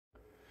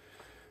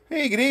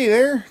Hey, good day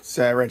there. It's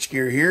Wrench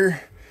Gear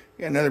here.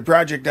 Got another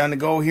project on the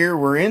go here.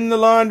 We're in the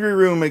laundry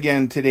room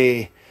again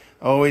today.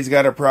 Always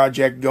got a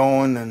project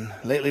going, and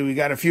lately we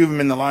got a few of them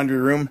in the laundry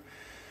room.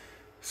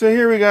 So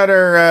here we got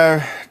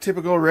our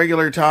typical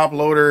regular top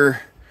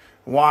loader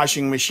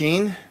washing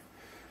machine.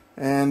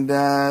 And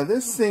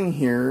this thing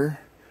here,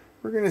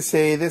 we're going to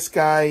say this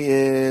guy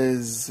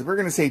is,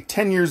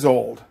 10 years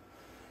old.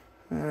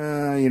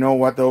 You know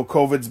what though,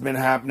 COVID's been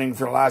happening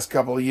for the last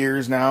couple of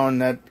years now,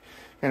 and that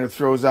kind of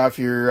throws off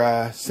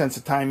your sense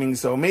of timing.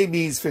 So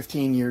maybe he's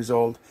 15 years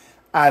old.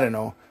 I don't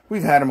know.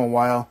 We've had him a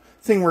while.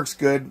 Thing works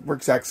good.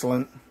 Works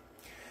excellent.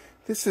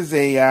 This is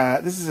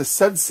a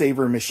Sud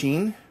Saver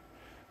machine.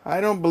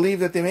 I don't believe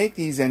that they make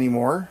these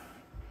anymore.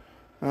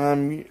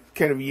 Kind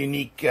of a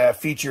unique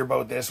feature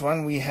about this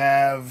one. We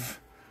have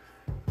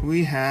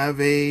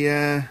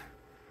a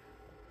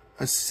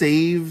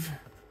save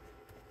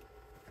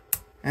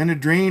and a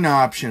drain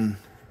option.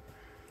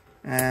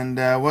 And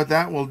what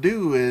that will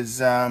do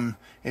is,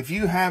 if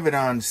you have it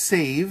on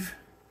save,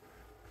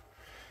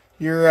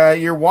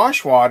 your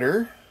wash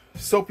water,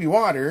 soapy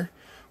water,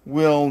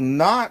 will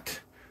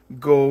not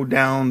go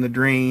down the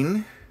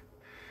drain.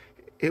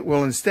 It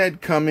will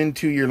instead come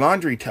into your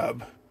laundry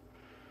tub,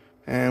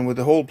 and with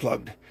the hole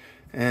plugged.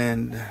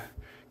 And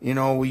you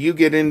know, you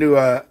get into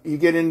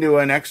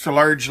an extra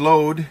large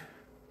load,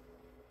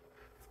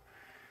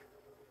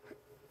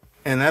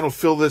 and that'll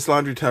fill this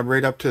laundry tub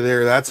right up to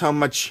there. That's how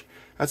much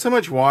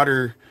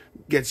water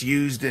gets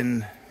used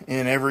in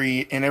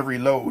every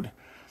load.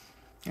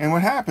 And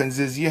what happens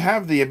is you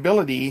have the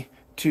ability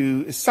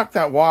to suck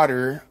that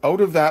water out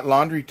of that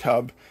laundry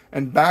tub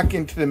and back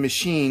into the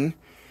machine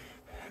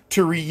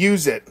to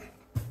reuse it.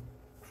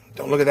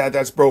 Don't look at that,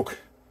 that's broke.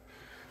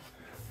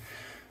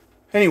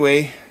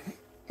 Anyway,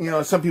 you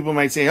know, some people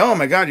might say, oh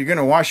my God, you're going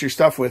to wash your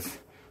stuff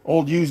with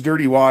old used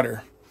dirty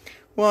water.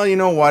 Well, you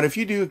know what, if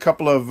you do a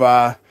couple of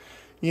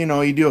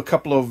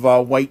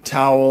white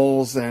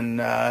towels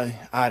and,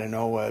 I don't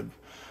know,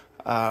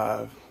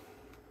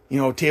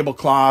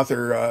 tablecloth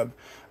or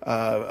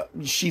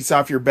sheets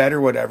off your bed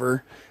or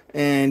whatever,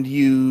 and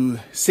you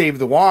save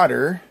the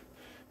water,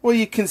 well,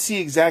 you can see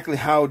exactly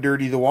how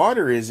dirty the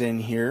water is in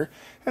here,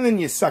 and then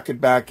you suck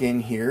it back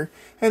in here,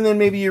 and then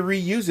maybe you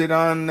reuse it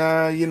on,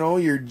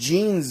 your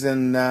jeans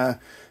and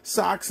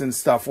socks and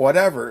stuff,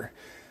 whatever.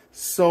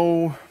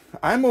 So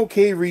I'm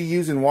okay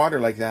reusing water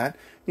like that.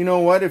 You know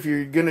what, if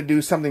you're going to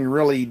do something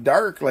really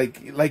dark,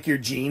 like your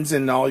jeans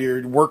and all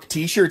your work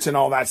t-shirts and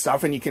all that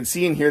stuff, and you can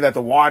see in here that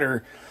the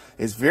water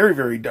is very,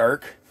 very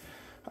dark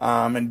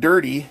and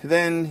dirty,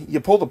 then you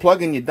pull the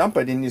plug and you dump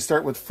it, and you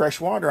start with fresh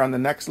water on the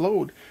next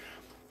load.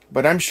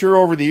 But I'm sure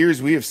over the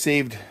years we have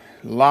saved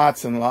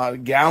lots and lots,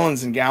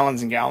 gallons and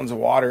gallons and gallons of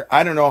water.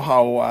 I don't know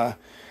how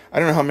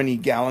many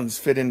gallons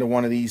fit into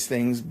one of these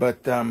things,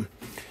 but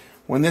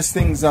when this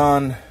thing's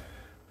on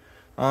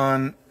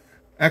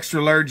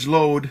extra large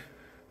load,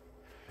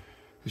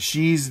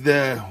 she's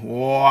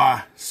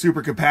the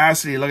super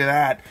capacity. Look at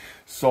that.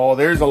 So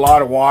there's a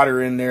lot of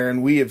water in there,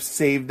 and we have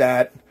saved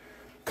that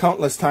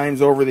countless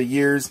times over the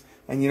years.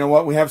 And you know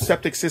what? We have a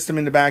septic system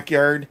in the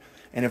backyard,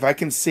 and if I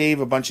can save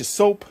a bunch of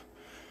soap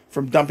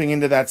from dumping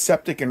into that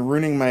septic and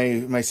ruining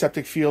my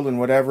septic field and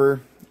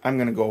whatever, I'm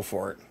going to go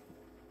for it.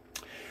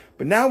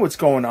 But now what's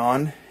going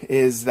on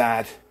is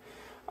that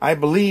I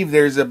believe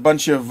there's a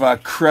bunch of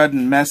crud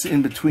and mess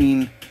in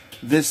between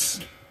this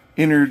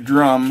inner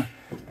drum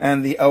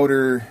and the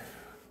outer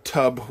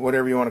tub,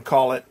 whatever you want to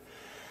call it.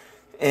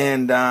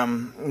 And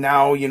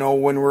now, you know,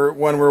 when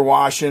we're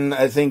washing,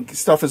 I think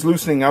stuff is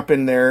loosening up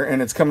in there,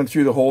 and it's coming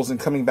through the holes and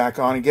coming back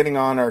on and getting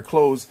on our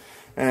clothes.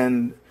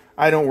 And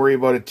I don't worry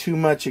about it too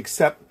much,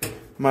 except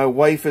my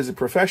wife is a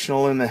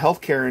professional in the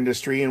healthcare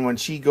industry, and when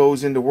she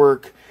goes into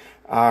work,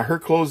 her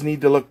clothes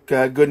need to look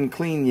good and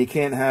clean. You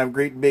can't have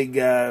great big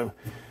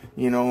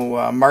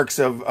marks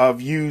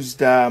of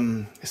used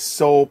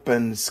soap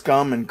and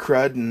scum and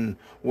crud and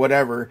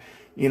whatever.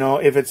 You know,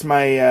 if it's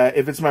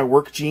my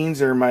work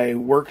jeans or my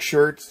work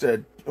shirts,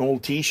 an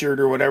old t-shirt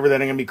or whatever,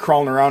 that I'm gonna be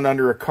crawling around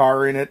under a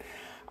car in it,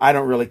 I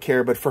don't really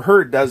care. But for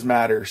her, it does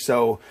matter.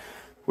 So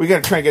we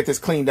got to try and get this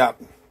cleaned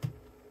up.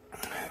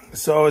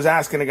 So I was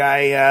asking a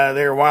guy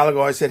there a while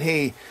ago. I said,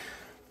 hey,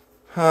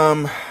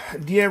 do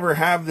you ever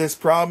have this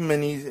problem?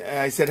 And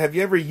I said, have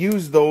you ever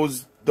used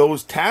those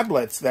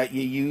tablets that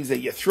you use, that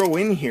you throw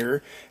in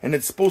here, and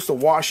it's supposed to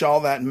wash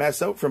all that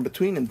mess out from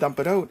between and dump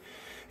it out?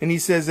 And he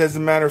says, as a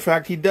matter of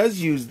fact, he does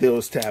use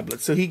those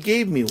tablets. So he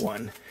gave me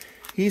one.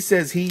 He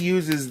says he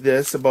uses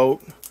this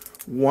about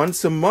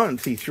once a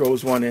month. He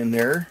throws one in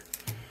there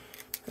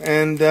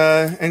and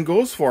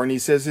goes for it. And he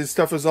says his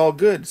stuff is all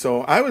good.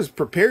 So I was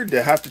prepared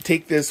to have to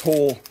take this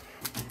whole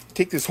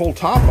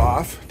top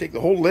off, take the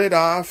whole lid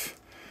off,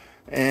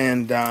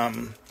 and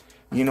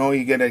you know,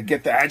 you gotta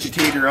get the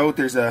agitator out.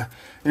 There's a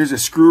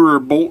screw or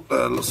bolt,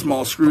 a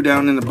small screw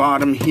down in the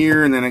bottom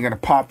here, and then I gotta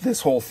pop this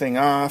whole thing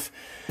off.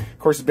 Of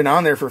course, it's been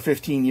on there for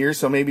 15 years,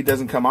 so maybe it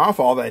doesn't come off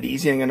all that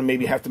easy. I'm gonna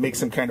maybe have to make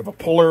some kind of a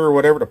puller or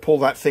whatever to pull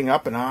that thing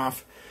up and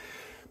off.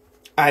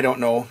 I don't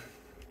know.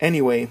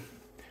 Anyway,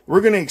 we're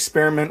going to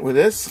experiment with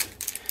this.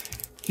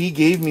 He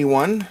gave me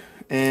one,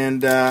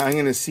 and I'm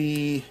going to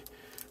see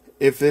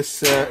if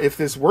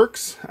this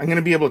works. I'm going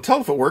to be able to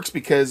tell if it works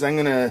because I'm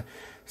going to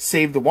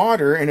save the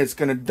water, and it's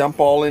going to dump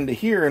all into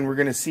here, and we're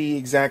going to see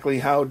exactly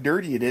how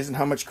dirty it is and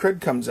how much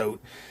crud comes out.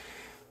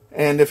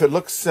 And if it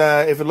looks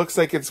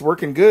like it's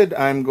working good,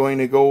 I'm going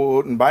to go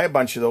out and buy a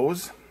bunch of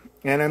those,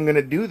 and I'm going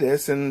to do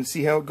this and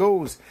see how it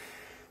goes.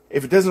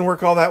 If it doesn't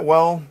work all that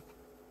well,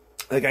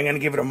 like, I'm going to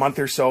give it a month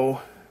or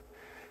so,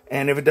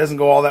 and if it doesn't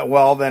go all that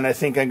well, then I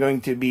think I'm going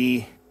to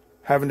be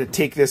having to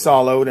take this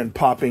all out and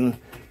popping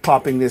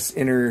this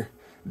inner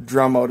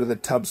drum out of the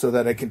tub so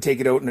that I can take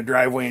it out in the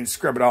driveway and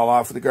scrub it all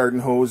off with a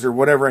garden hose or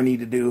whatever I need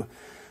to do.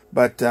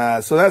 But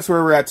so that's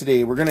where we're at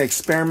today. We're going to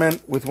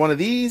experiment with one of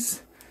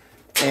these,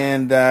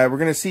 and we're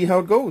going to see how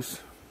it goes.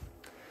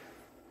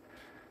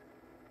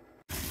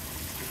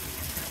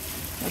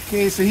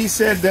 Okay, so he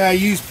said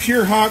use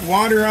pure hot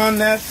water on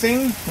that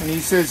thing, and he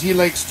says he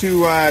likes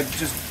to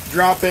just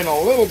drop in a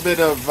little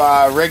bit of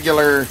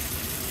regular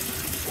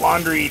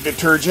laundry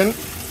detergent.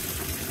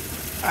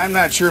 I'm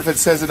not sure if it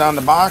says it on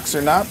the box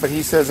or not, but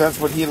he says that's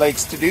what he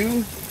likes to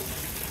do.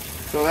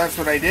 So that's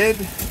what I did.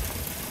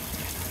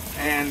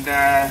 And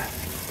I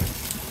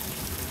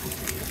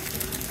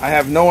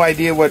have no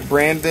idea what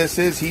brand this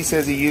is. He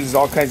says he uses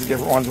all kinds of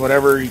different ones,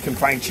 whatever you can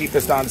find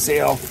cheapest on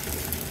sale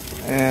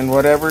and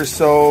whatever.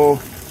 So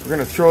we're going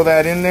to throw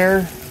that in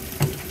there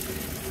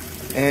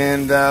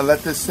and let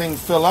this thing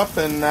fill up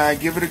and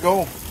give it a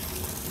go.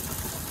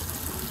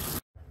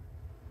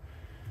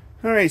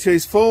 Alright, so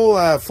he's full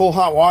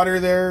hot water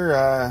there.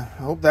 I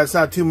hope that's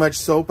not too much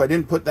soap. I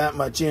didn't put that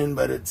much in,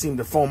 but it seemed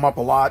to foam up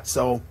a lot.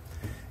 So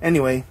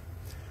anyway,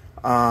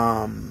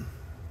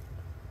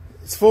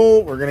 it's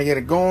full. We're going to get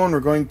it going. We're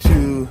going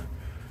to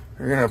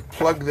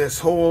plug this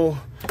hole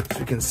so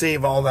we can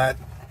save all that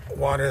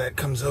water that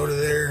comes out of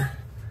there.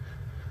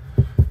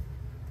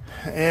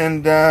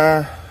 And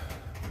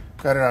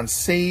got it on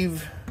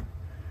save,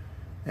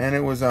 and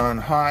it was on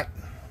hot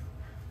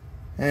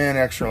and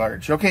extra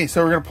large. Okay,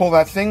 so we're going to pull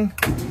that thing,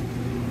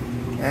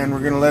 and we're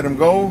going to let him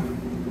go.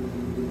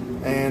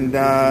 And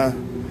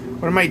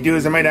what I might do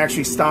is I might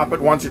actually stop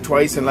it once or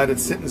twice and let it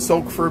sit and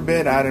soak for a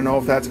bit. I don't know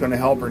if that's going to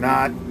help or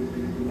not.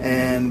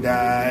 And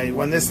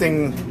when this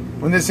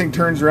thing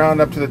turns around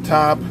up to the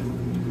top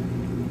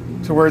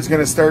to where it's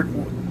going to start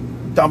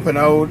dumping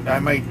out, I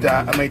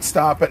might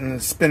stop it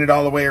and spin it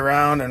all the way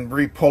around and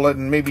re-pull it,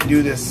 and maybe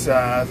do this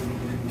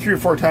 3 or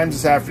 4 times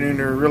this afternoon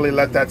to really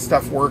let that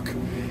stuff work.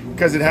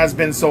 Because it has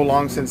been so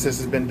long since this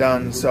has been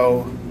done.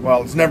 So,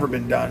 well, it's never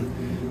been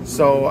done.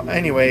 So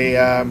anyway,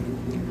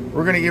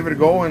 we're going to give it a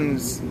go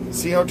and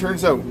see how it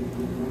turns out.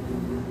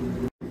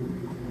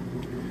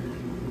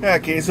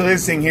 Okay, so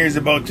this thing here is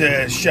about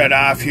to shut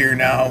off here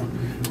now.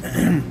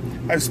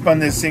 I've spun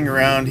this thing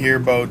around here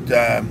about,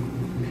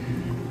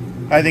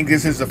 I think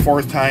this is the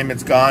 4th time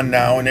it's gone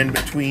now. And in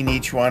between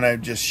each one,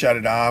 I've just shut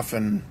it off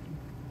and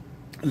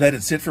let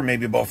it sit for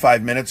maybe about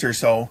 5 minutes or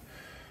so.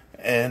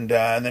 And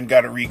then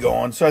got it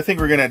re-going. So I think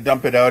we're going to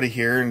dump it out of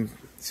here and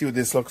see what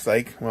this looks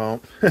like. Well,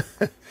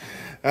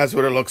 that's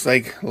what it looks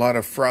like. A lot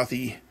of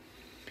frothy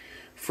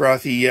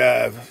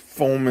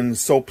foam and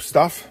soap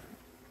stuff.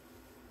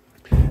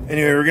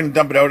 Anyway, we're going to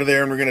dump it out of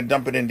there, and we're going to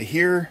dump it into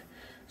here.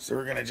 So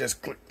we're going to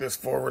just click this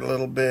forward a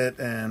little bit,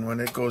 and when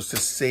it goes to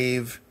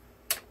save,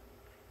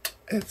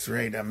 it's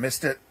right. I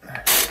missed it.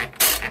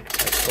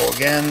 Let's go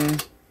again.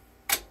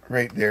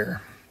 Right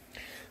there.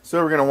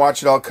 So we're going to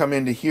watch it all come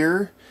into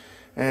here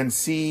and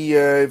see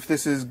if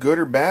this is good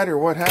or bad or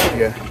what have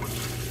you.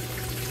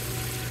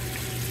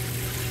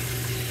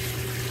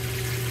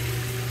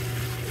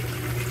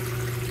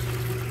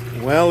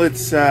 Well,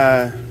 it's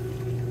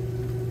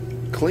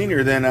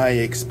cleaner than I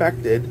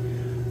expected.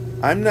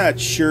 I'm not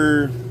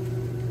sure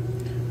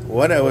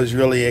what I was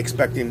really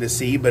expecting to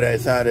see, but I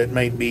thought it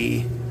might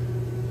be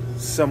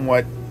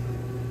somewhat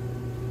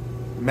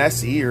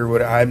messy or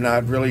what. I'm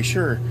not really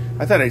sure.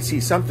 I thought I'd see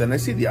something. I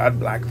see the odd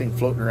black thing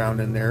floating around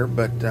in there,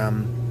 but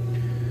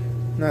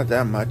not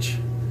that much.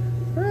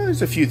 Well,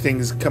 there's a few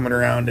things coming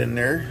around in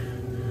there.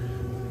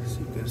 See if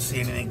you can see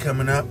anything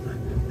coming up.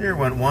 There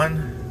went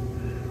one.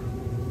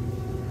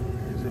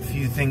 There's a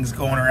few things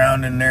going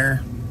around in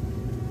there.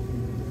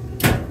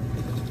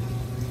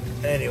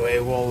 Anyway,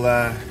 we'll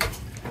let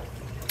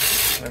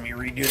me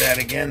redo that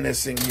again.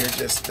 This thing here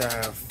just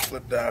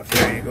flipped off.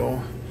 There you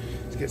go.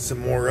 Let's get some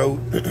more out.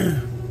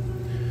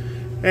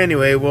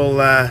 Anyway, we'll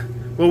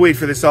wait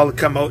for this all to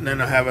come out, and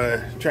then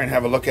I'll try and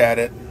have a look at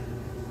it.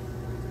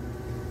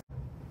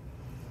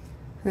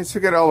 Okay,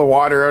 so get all the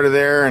water out of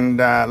there, and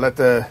let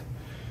the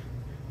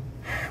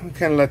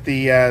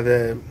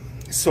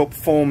soap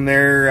foam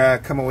there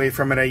come away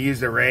from it. I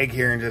used a rag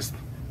here and just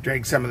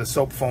drag some of the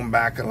soap foam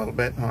back a little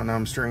bit. Oh, now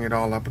I'm stirring it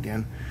all up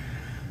again.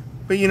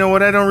 But you know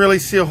what? I don't really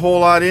see a whole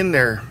lot in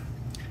there.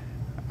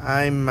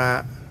 I'm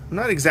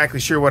not exactly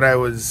sure what I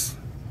was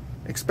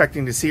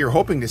expecting to see or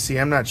hoping to see.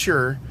 I'm not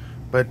sure,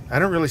 but I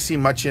don't really see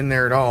much in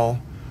there at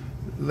all.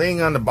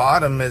 Laying on the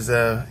bottom is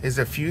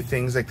a few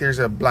things. Like there's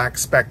a black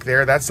speck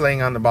there. That's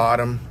laying on the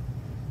bottom.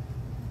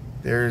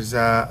 There's,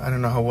 I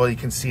don't know how well you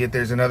can see it.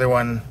 There's another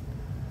one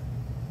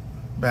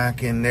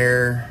back in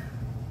there.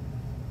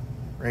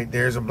 Right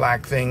there's a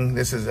black thing.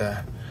 This is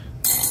a,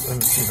 let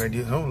me see if I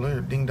do, oh,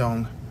 look, ding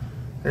dong.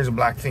 There's a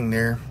black thing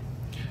there.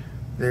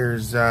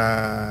 There's,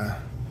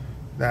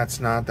 that's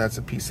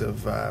a piece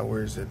of,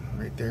 where is it?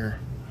 Right there.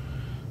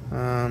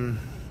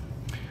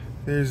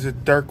 There's a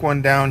dark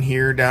one down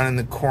here, down in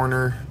the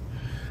corner.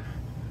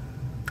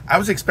 I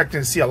was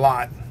expecting to see a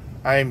lot.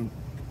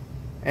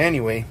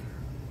 Anyway,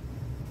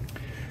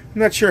 I'm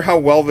not sure how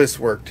well this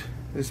worked.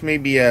 This may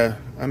be a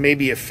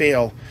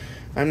fail.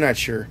 I'm not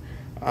sure.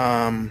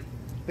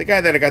 The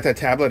guy that I got that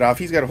tablet off,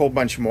 he's got a whole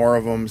bunch more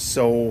of them.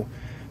 So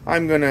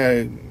I'm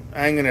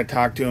gonna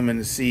talk to him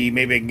and see,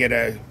 maybe I can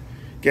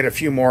get a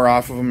few more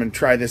off of him and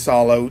try this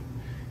all out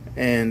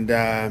and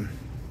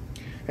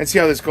see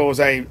how this goes.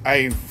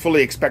 I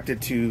fully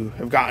expected to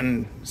have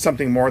gotten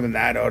something more than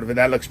that out of it.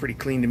 That looks pretty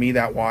clean to me,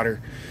 that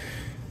water.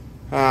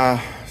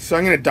 So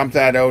I'm going to dump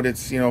that out.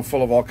 It's, you know,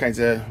 full of all kinds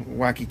of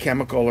wacky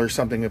chemical or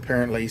something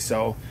apparently.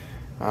 So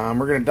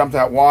we're going to dump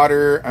that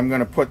water. I'm going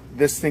to put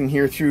this thing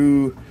here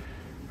through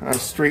a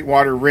straight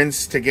water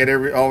rinse to get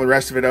all the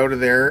rest of it out of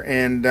there.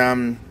 And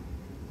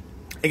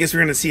I guess we're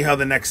going to see how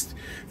the next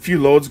few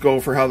loads go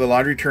for how the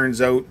laundry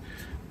turns out.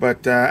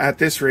 But at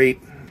this rate,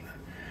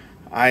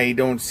 I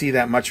don't see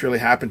that much really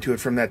happen to it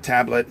from that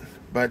tablet.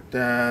 But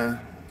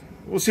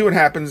we'll see what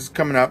happens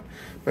coming up.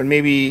 But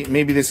maybe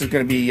this is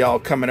going to be all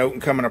coming out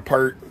and coming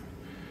apart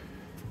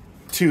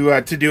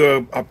to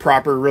do a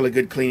proper, really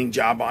good cleaning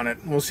job on it.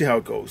 We'll see how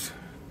it goes.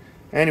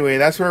 Anyway,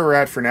 that's where we're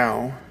at for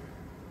now.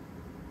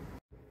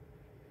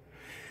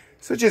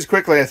 So just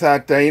quickly, I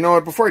thought, you know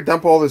what, before I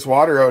dump all this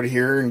water out of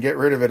here and get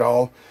rid of it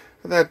all,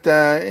 that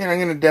you know, I'm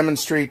going to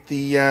demonstrate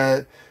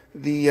the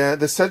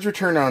suds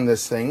return on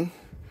this thing,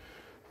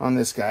 on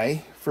this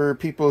guy, for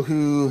people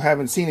who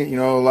haven't seen it. You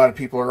know, a lot of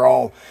people are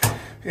all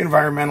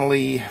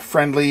environmentally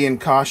friendly and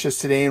cautious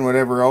today and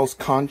whatever else,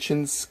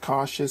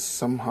 cautious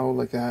somehow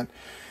like that,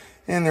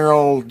 and they're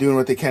all doing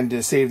what they can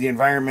to save the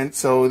environment.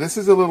 So this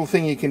is a little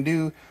thing you can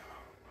do.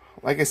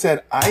 Like I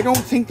said, I don't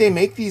think they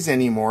make these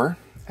anymore,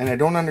 and I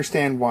don't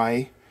understand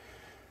why,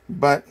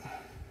 but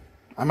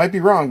I might be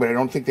wrong, but I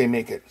don't think they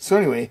make it. So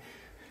anyway,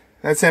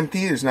 that's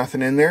empty, there's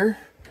nothing in there,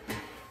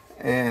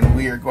 and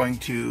we are going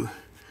to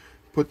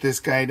put this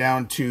guy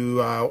down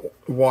to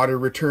water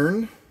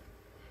return.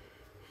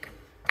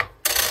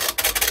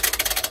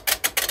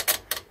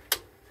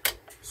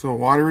 So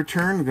water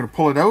return, we're going to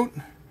pull it out,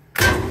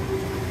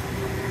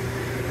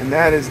 and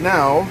that is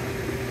now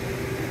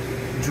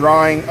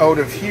drawing out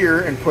of here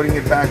and putting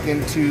it back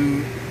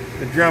into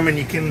the drum, and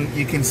you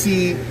can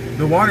see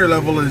the water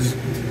level is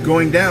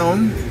going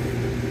down.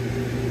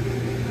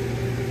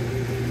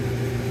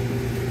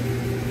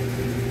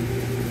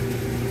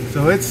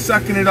 So it's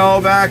sucking it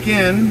all back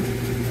in.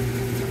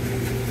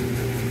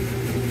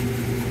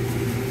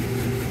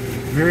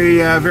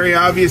 Very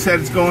obvious that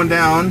it's going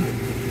down.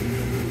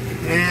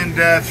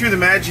 And through the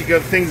magic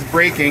of things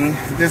breaking,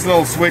 this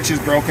little switch is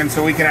broken,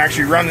 so we can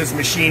actually run this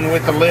machine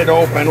with the lid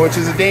open, which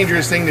is a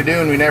dangerous thing to do,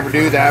 and we never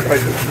do that. But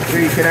here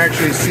you can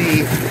actually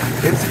see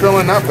it's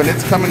filling up and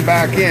it's coming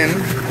back in,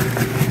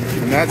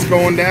 and that's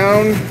going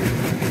down,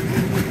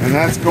 and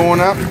that's going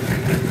up,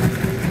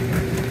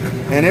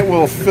 and it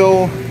will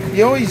fill.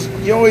 You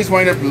always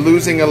wind up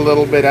losing a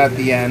little bit at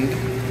the end,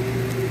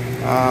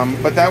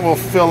 but that will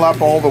fill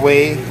up all the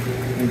way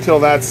until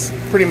that's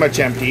pretty much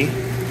empty.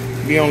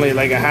 Be only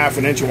like a half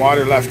an inch of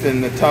water left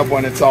in the tub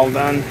when it's all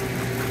done.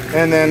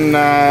 And then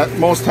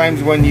most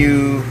times when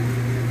you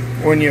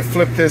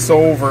flip this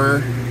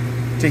over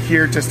to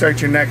here to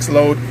start your next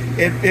load,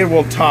 it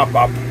will top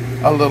up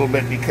a little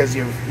bit because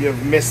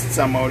you've missed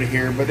some out of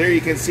here. But there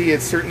you can see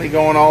it's certainly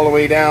going all the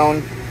way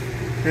down,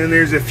 and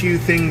there's a few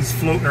things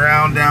floating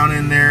around down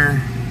in there,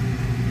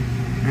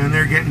 and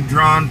they're getting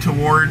drawn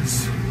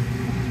towards,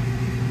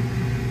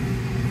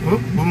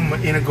 whoop, boom,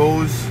 in it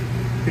goes.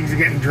 Things are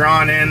getting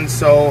drawn in.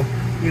 So,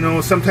 you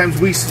know,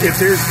 sometimes if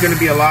there's going to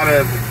be a lot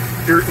of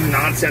dirt and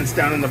nonsense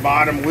down in the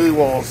bottom, we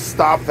will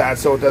stop that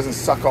so it doesn't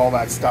suck all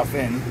that stuff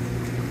in.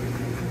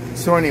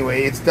 So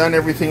anyway, it's done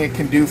everything it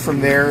can do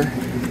from there.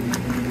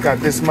 Got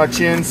this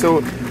much in,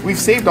 so we've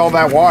saved all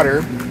that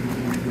water,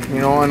 you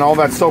know, and all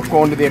that soap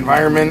going to the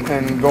environment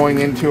and going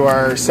into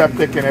our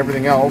septic and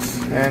everything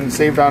else, and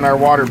saved on our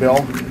water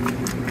bill.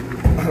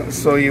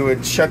 So you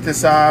would shut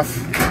this off,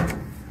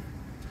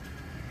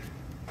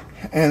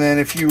 and then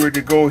if you were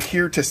to go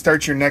here to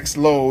start your next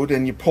load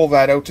and you pull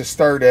that out to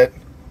start it,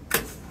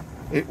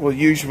 it will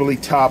usually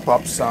top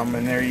up some,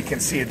 and there you can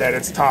see that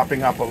it's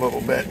topping up a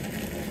little bit.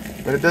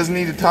 But it doesn't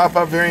need to top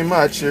up very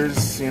much.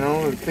 There's, you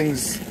know, the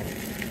thing's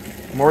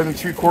more than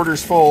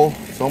 3/4 full.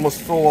 It's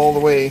almost full all the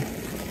way.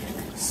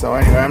 So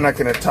anyway, I'm not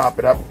going to top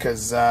it up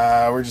because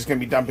we're just going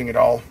to be dumping it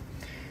all.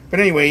 But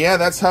anyway, yeah,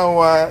 that's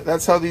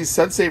how these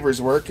sud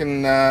savers work.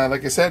 And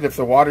like I said, if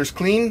the water's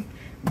clean,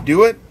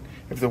 do it.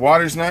 If the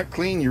water's not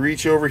clean, you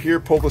reach over here,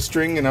 pull the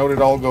string, and out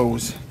it all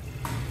goes.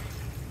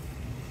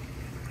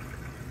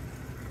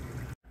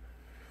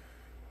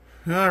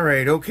 All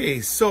right,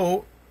 okay,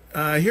 so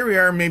here we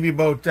are, maybe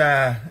about,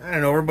 I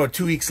don't know, we're about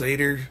 2 weeks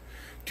later,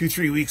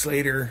 3 weeks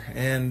later,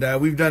 and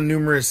we've done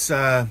numerous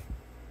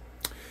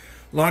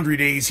laundry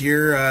days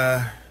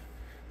here,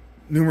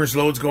 numerous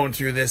loads going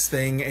through this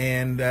thing,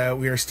 and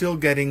we are still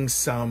getting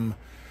some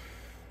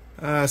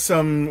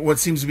what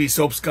seems to be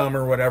soap scum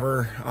or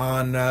whatever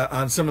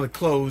on some of the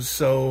clothes.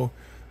 So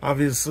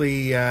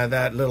obviously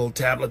that little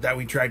tablet that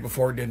we tried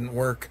before didn't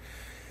work.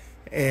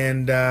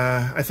 And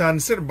I thought,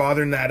 instead of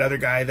bothering that other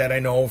guy that I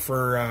know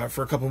for a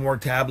couple more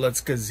tablets,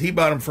 because he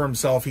bought them for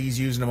himself, he's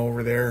using them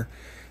over there,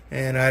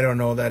 and I don't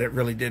know that it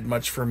really did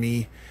much for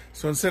me.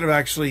 So instead of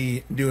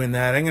actually doing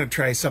that, I'm going to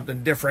try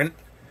something different.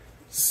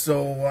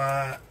 So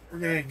we're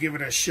going to give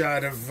it a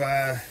shot of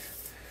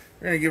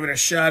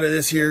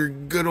this here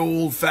good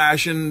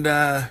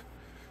old-fashioned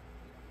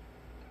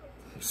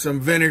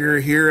some vinegar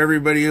here.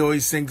 Everybody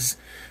always thinks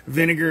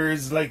vinegar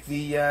is like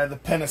the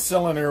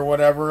penicillin or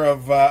whatever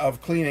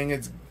of cleaning.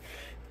 It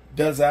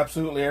does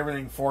absolutely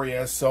everything for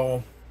you.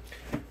 So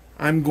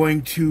I'm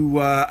going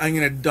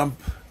to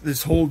dump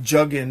this whole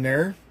jug in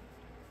there,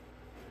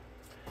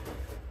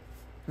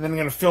 and then I'm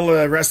going to fill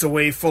the rest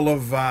away full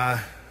of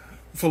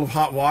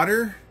hot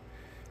water,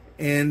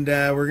 and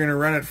we're going to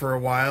run it for a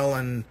while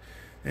and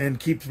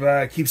keep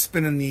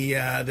spinning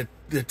the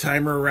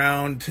timer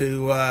around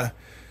to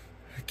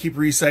keep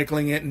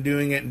recycling it and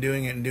doing it and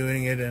doing it and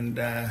doing it. And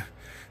then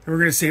we're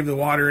going to save the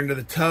water into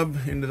the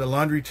tub, into the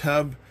laundry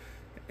tub,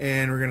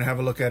 and we're going to have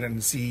a look at it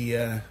and see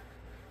how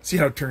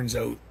it turns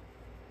out.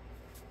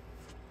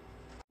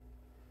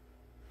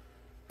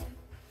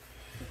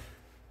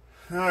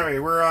 All right,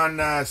 we're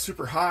on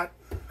super hot,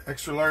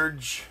 extra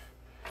large,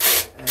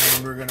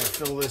 and we're going to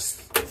fill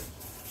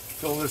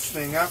this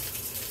thing up.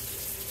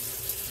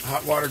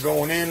 Hot water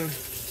going in,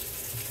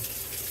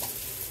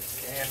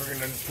 and we're going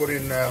to put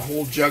in a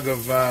whole jug of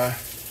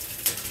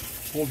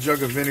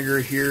vinegar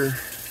here.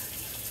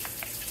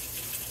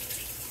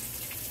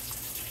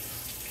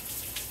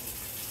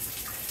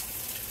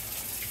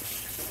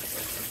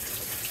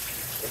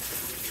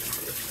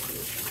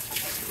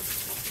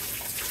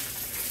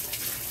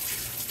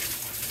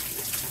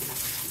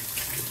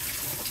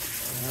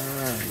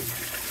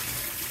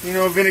 You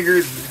know, vinegar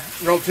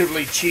is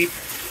relatively cheap.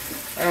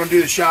 I don't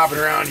do the shopping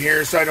around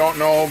here, so I don't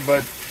know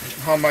but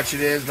how much it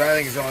is, but I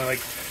think it's only like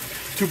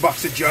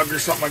 $2 a jug or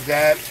something like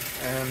that.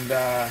 And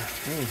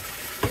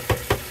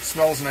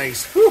smells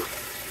nice. Whew.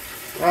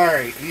 All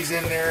right, he's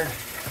in there.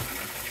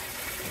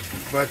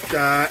 But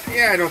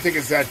yeah, I don't think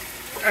it's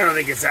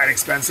that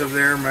expensive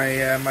there.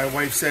 My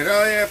wife said,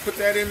 "Oh yeah, put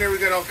that in there. We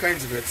got all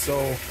kinds of it."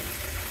 So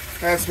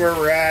that's where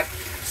we're at.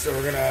 So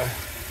we're gonna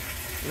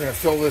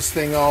fill this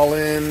thing all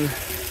in.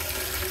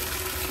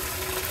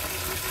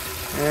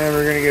 And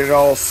we're going to get it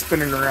all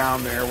spinning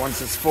around there.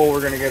 Once it's full, we're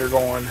going to get her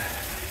going.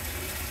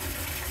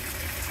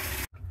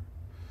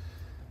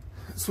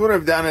 So what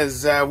I've done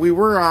is we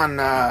were on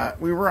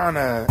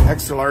a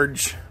extra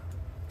large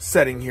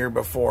setting here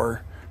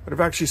before, but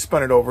I've actually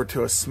spun it over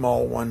to a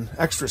small one,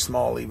 extra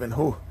small even.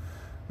 Ooh,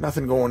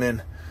 nothing going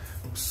in.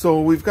 So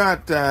we've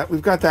got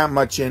that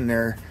much in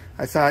there.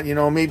 I thought, you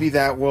know, maybe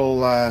that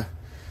will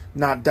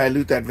not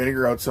dilute that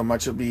vinegar out so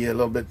much. It'll be a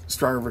little bit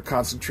stronger of a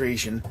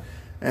concentration.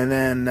 And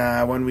then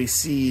when we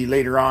see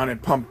later on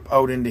it pump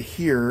out into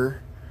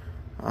here,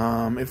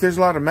 if there's a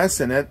lot of mess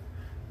in it,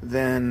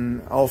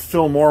 then I'll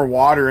fill more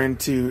water in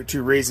to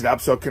raise it up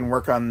so it can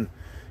work on,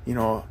 you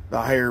know,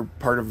 the higher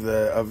part of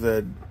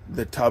the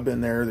tub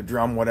in there, the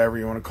drum, whatever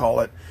you want to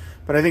call it.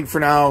 But I think for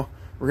now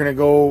we're gonna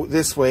go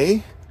this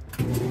way,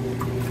 and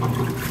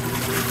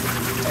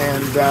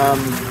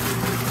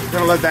we're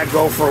gonna let that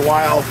go for a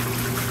while,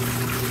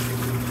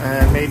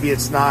 and maybe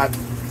it's not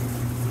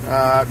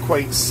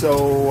quite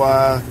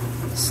so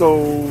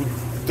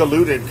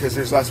diluted because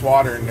there's less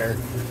water in there.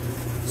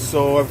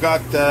 So I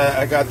got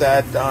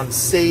that on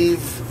save.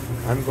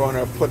 I'm going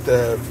to put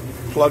the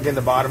plug in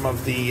the bottom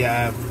of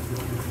the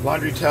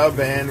laundry tub,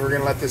 and we're going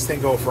to let this thing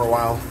go for a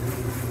while.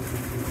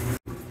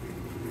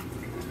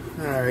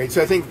 All right,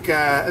 so I think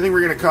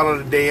we're going to call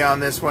it a day on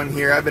this one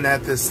here. I've been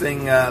at this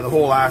thing the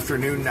whole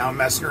afternoon now,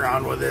 messing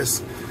around with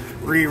this,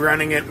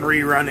 rerunning it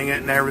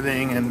and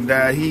everything, and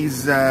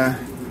he's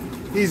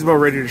about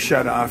ready to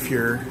shut off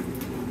here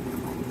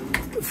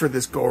for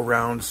this go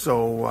around,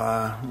 so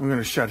I'm going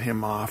to shut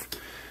him off.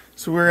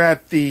 So we're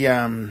at the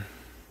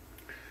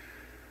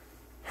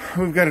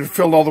we've got it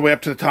filled all the way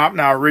up to the top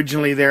now.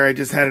 Originally there I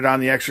just had it on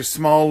the extra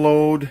small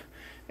load,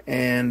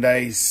 and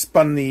I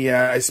spun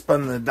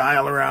the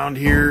dial around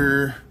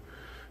here,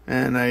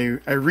 and I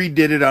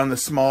redid it on the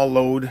small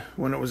load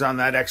when it was on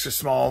that extra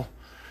small.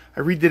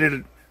 I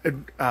redid it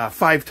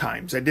 5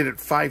 times. I did it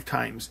 5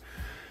 times.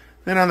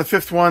 Then on the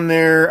 5th one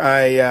there,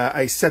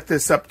 I set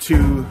that up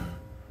to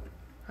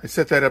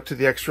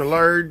the extra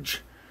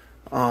large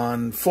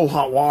on full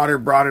hot water,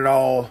 brought it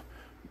all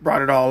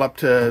up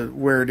to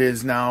where it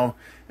is now,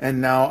 and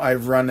now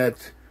I've run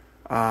it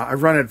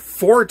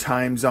 4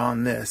 times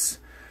on this.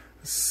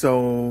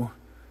 So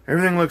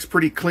everything looks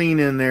pretty clean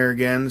in there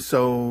again.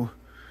 So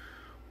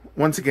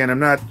once again, I'm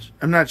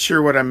not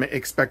sure what I'm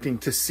expecting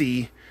to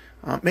see.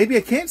 Maybe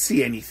I can't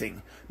see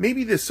anything.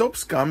 Maybe the soap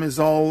scum is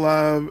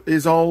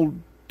all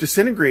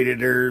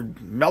disintegrated or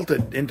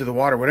melted into the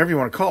water, whatever you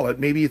want to call it.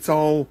 Maybe it's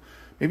all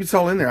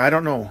in there. I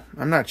don't know.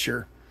 I'm not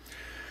sure.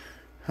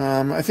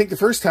 I think the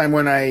first time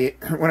when I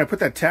put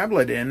that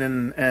tablet in,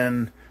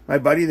 and my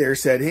buddy there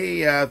said,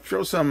 "Hey,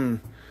 throw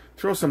some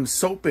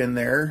soap in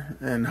there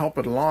and help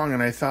it along,"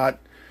 and I thought,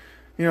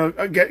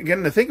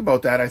 getting to think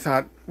about that, I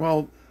thought,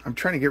 well, I'm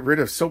trying to get rid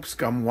of soap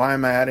scum. Why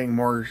am I adding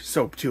more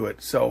soap to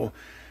it? So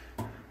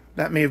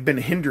that may have been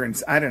a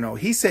hindrance. I don't know.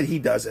 He said he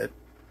does it,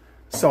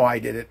 so I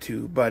did it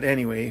too. But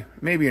anyway,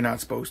 maybe you're not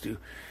supposed to.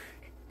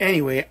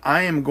 Anyway,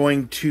 I'm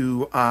going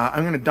to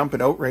dump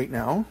it out right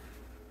now.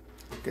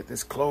 Get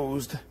this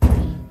closed,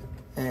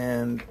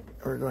 and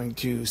we're going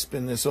to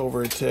spin this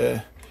over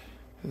to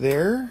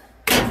there,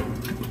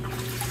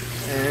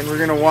 and we're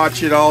going to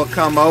watch it all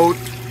come out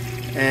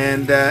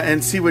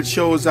and see what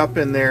shows up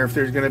in there. If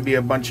there's going to be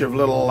a bunch of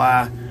little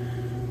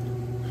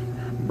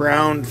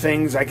brown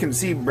things. I can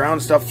see brown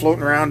stuff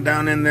floating around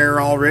down in there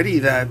already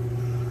that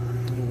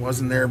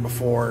wasn't there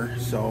before.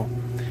 So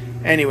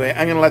anyway,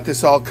 I'm going to let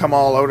this all come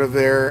all out of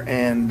there,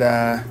 and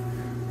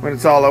when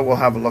it's all out, we'll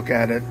have a look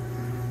at it.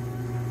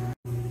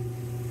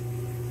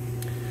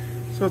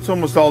 So it's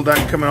almost all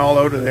done coming all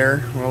out of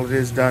there. Well, it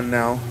is done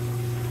now.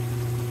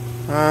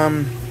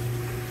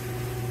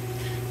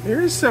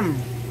 There is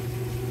some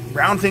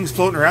brown things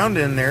floating around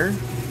in there.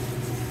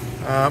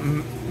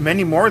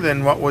 Many more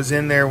than what was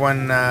in there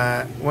when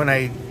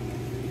I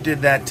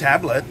did that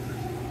tablet.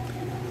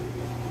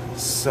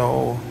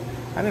 So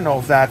I don't know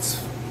if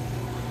that's,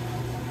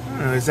 I don't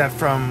know, is that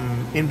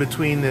from in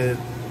between the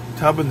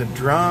tub and the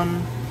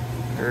drum,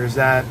 or is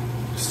that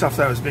stuff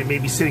that was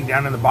maybe sitting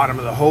down in the bottom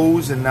of the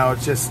hose, and now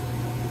it's just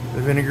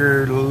the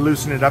vinegar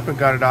loosened it up and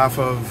got it off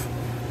of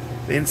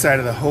the inside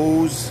of the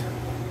hose?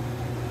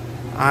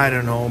 I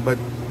don't know, but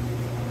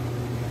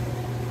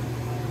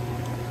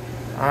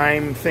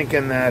I'm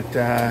thinking that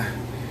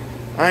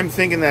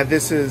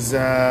this is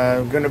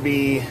going to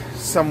be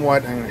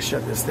somewhat. I'm going to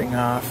shut this thing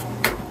off.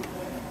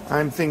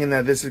 I'm thinking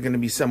that this is going to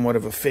be somewhat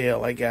of a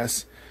fail, I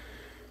guess.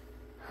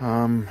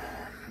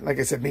 Like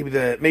I said, maybe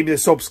the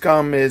soap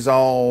scum is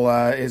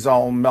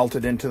all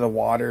melted into the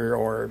water,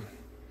 or,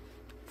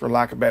 for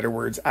lack of better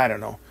words, I don't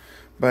know.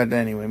 But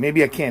anyway,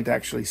 maybe I can't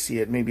actually see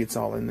it. Maybe it's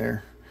all in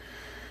there.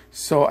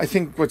 So I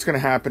think what's going to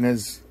happen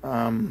is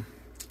I'm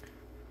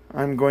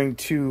going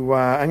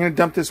to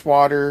dump this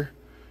water,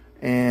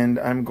 and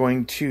I'm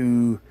going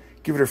to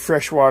give it a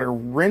freshwater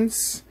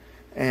rinse,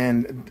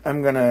 and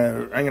I'm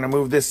gonna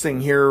move this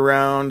thing here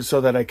around so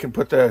that I can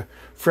put the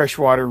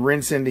freshwater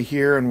rinse into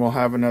here, and we'll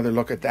have another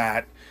look at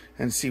that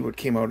and see what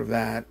came out of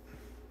that.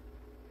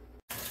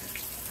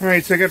 All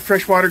right, so I got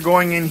fresh water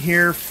going in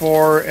here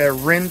for a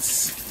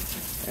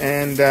rinse,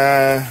 and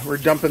we're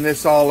dumping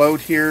this all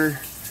out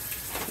here.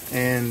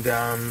 And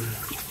I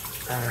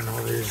don't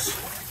know, there's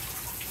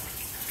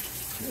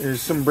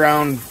some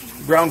brown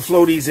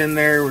floaties in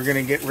there. We're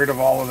gonna get rid of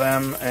all of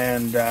them,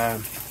 and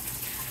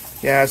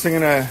yeah, so I'm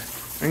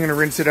gonna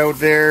rinse it out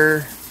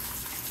there,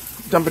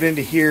 dump it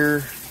into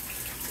here,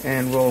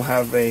 and we'll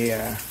have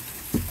a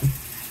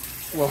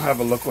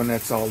look when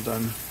that's all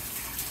done.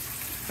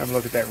 Have a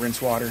look at that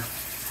rinse water.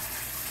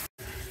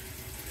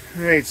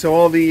 All right, so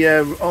all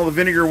the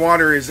vinegar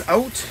water is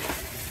out,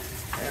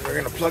 and we're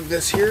gonna plug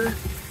this here.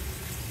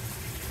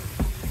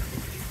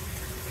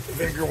 The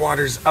vinegar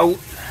water's out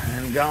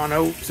and gone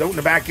out. It's out in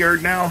the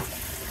backyard now,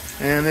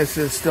 and this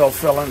is still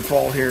filling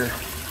full here.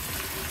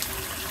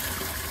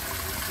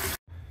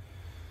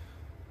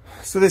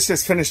 So this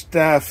just finished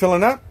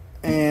filling up,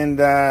 and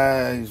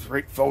it's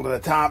right full to the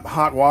top.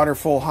 Hot water,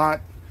 full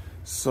hot.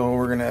 So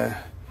we're gonna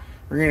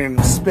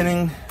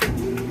spinning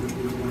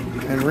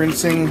and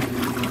rinsing.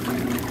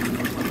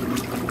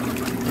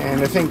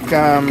 And I think,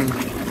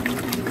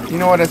 you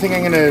know what? I think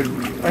I'm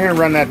gonna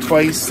run that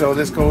twice. So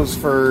this goes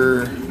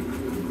for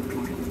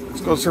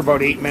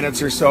about 8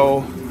 minutes or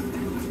so.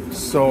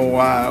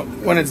 So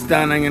when it's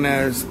done, I'm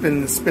gonna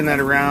spin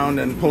that around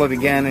and pull it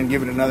again and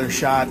give it another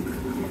shot,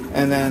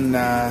 and then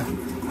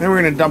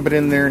we're gonna dump it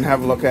in there and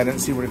have a look at it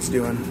and see what it's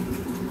doing.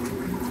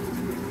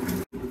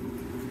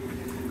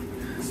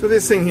 So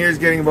this thing here is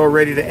getting about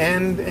ready to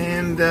end,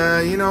 and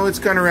you know, it's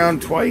gone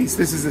around twice.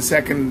 This is the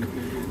second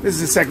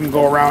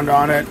go around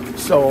on it.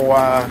 So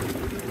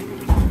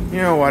you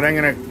know what? I'm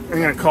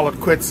gonna call it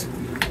quits.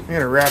 I'm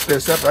gonna wrap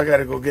this up. I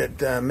gotta go get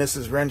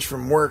Mrs. Wrench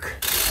from work.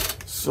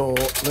 So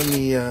let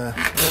me.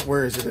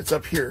 Where is it? It's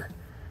up here,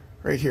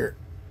 right here.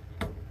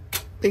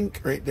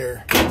 Think right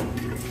there.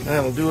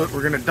 That'll do it.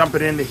 We're gonna dump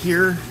it into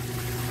here,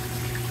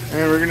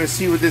 and we're gonna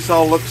see what this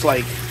all looks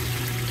like.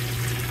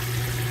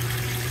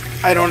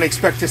 I don't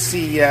expect to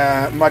see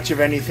much of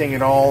anything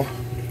at all,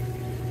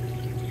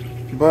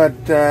 but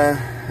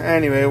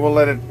anyway, we'll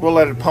let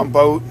it pump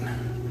out,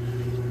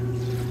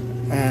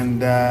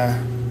 and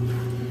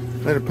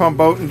let it pump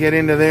out and get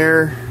into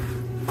there,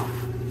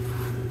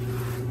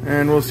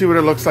 and we'll see what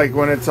it looks like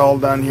when it's all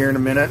done here in a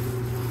minute.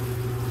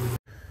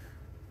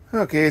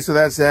 Okay, so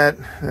that's that.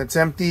 That's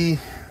empty.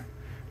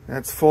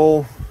 That's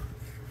full.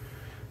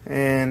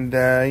 And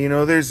you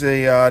know, there's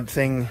a odd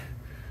thing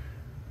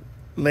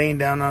laying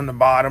down on the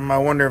bottom. I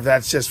wonder if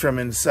that's just from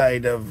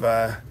inside of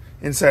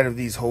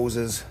these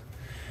hoses.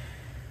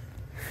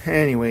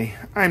 Anyway,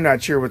 I'm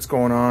not sure what's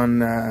going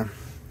on.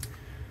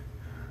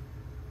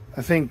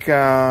 I think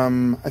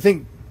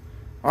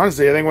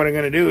honestly, I think what I'm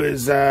going to do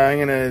is I'm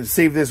going to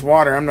save this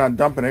water. I'm not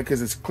dumping it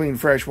because it's clean,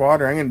 fresh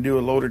water. I'm going to do a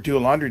load or two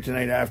of laundry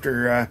tonight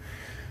after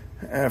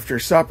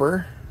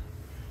supper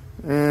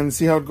and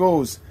see how it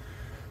goes.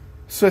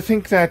 So I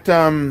think that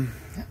I'm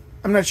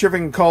not sure if I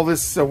can call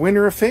this a win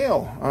or a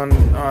fail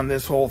on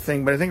this whole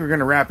thing, but I think we're going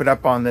to wrap it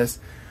up on this.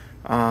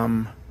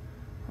 We're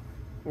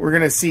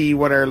going to see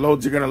what our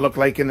loads are going to look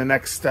like in the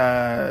next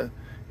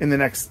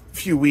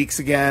few weeks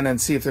again,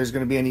 and see if there's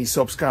going to be any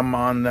soap scum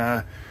on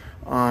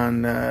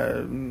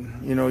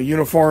you know,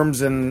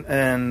 uniforms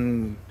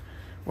and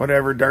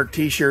whatever, dark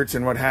t-shirts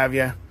and what have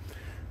you.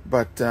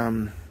 But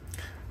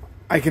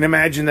I can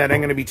imagine that I'm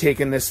going to be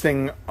taking this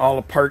thing all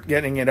apart,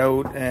 getting it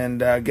out,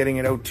 and getting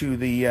it out to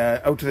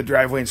the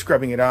driveway and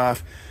scrubbing it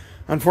off.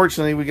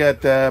 Unfortunately, we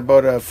got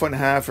about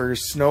 1.5 feet of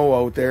snow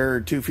out there, or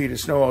 2 feet of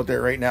snow out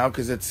there right now,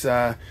 because it's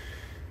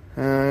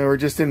we're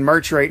just in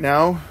March right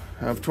now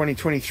of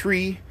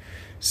 2023.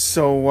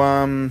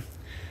 So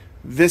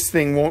this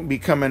thing won't be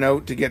coming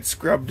out to get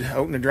scrubbed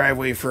out in the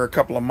driveway for a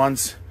couple of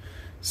months.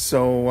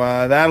 So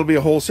that'll be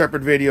a whole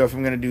separate video if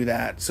I'm going to do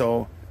that.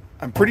 So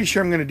I'm pretty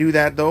sure I'm going to do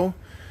that though.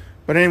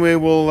 But anyway,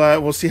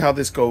 we'll see how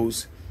this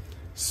goes.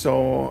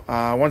 So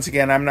once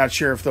again, I'm not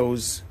sure if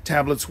those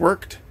tablets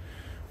worked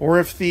or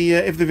if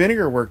the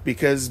vinegar worked,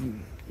 because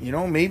you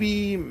know,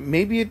 maybe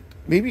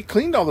it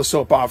cleaned all the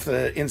soap off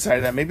the inside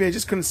of that. Maybe I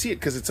just couldn't see it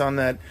because it's on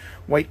that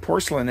white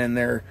porcelain in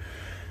there,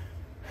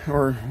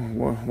 or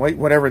white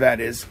whatever that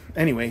is.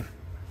 Anyway,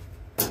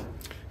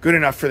 good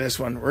enough for this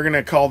one. We're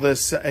gonna call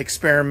this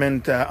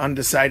experiment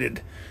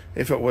undecided.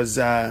 If it was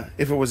a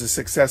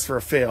success or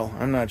a fail,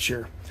 I'm not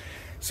sure.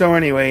 So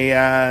anyway,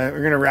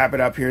 we're gonna wrap it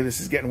up here.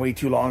 This is getting way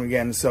too long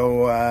again.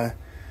 So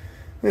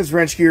this is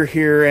Wrench Gear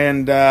here,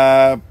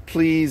 and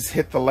please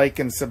hit the like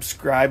and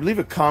subscribe. Leave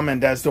a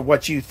comment as to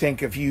what you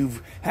think, if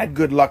you've had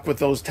good luck with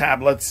those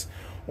tablets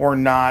or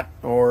not,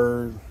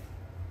 or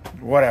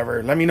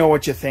whatever. Let me know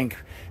what you think,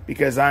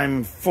 because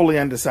I'm fully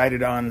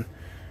undecided on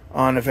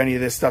if any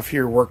of this stuff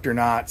here worked or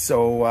not.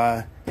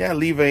 So yeah,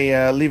 leave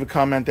a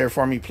comment there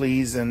for me,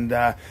 please, and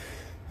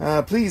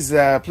please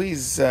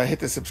hit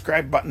the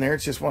subscribe button there.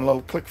 It's just one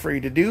little click for you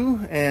to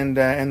do, and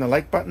the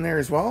like button there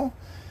as well.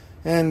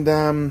 And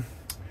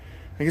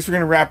I guess we're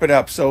going to wrap it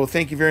up. So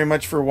thank you very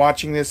much for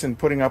watching this and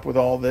putting up with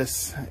all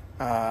this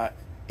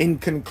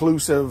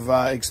inconclusive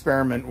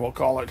experiment, we'll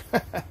call it.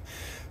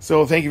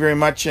 So thank you very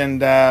much,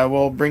 and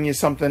we'll bring you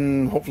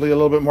something hopefully a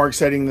little bit more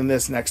exciting than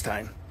this next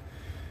time.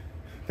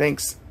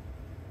 Thanks.